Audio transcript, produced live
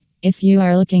If you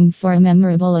are looking for a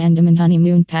memorable Andaman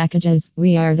honeymoon packages,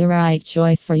 we are the right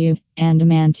choice for you.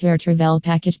 Andaman Tour Travel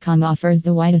Package.com offers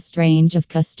the widest range of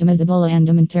customizable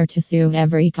Andaman tour to suit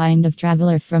every kind of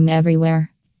traveler from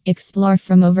everywhere. Explore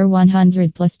from over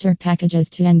 100 plus tour packages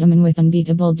to Andaman with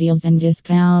unbeatable deals and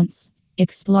discounts.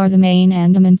 Explore the main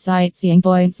Andaman sightseeing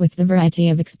points with the variety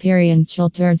of experiential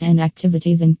tours and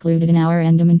activities included in our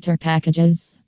Andaman tour packages.